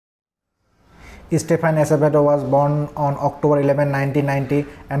Stephanie Acevedo was born on October 11, 1990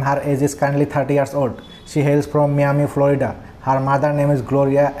 and her age is currently 30 years old. She hails from Miami, Florida. Her mother name is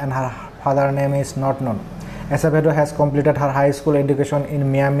Gloria and her father name is not known. Acevedo has completed her high school education in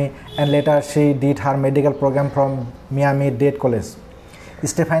Miami and later she did her medical program from Miami-Dade College.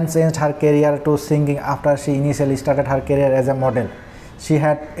 Stephanie changed her career to singing after she initially started her career as a model. She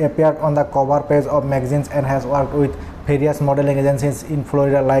had appeared on the cover page of magazines and has worked with various modeling agencies in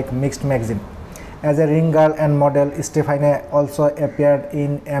Florida like Mixed Magazine. As a ring girl and model, Stephanie also appeared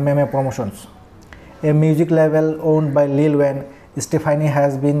in MMA promotions. A music label owned by Lil Wayne, Stephanie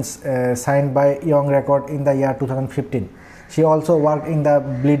has been signed by Young Record in the year 2015. She also worked in the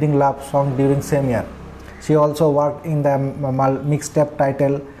Bleeding Love song during same year. She also worked in the mixtape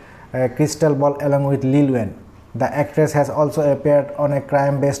title Crystal Ball along with Lil Wayne. The actress has also appeared on a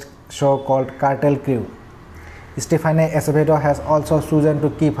crime-based show called Cartel Crew. Stephanie Acevedo has also chosen to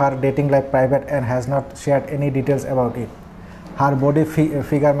keep her dating life private and has not shared any details about it. Her body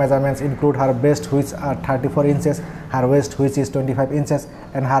figure measurements include her breast, which are 34 inches, her waist, which is 25 inches,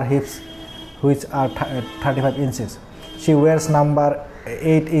 and her hips, which are 35 inches. She wears number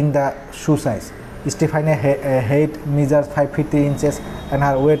 8 in the shoe size. Stephanie height measures 5 feet 3 inches and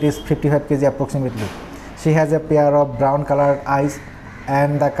her weight is 55 kg approximately. She has a pair of brown colored eyes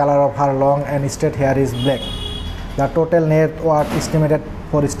and the color of her long and straight hair is black. The total net worth estimated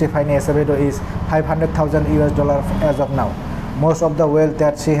for Stephanie Acevedo is $500,000 as of now. Most of the wealth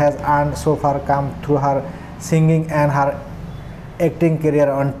that she has earned so far come through her singing and her acting career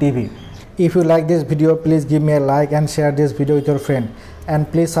on TV. If you like this video, please give me a like and share this video with your friend. And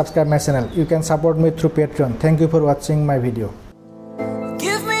please subscribe my channel. You can support me through Patreon. Thank you for watching my video.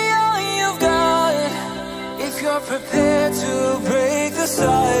 Give me all you've got if you're prepared to break the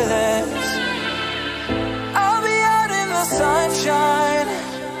silence. I'll be out in the sunshine,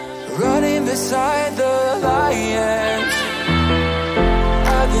 running beside the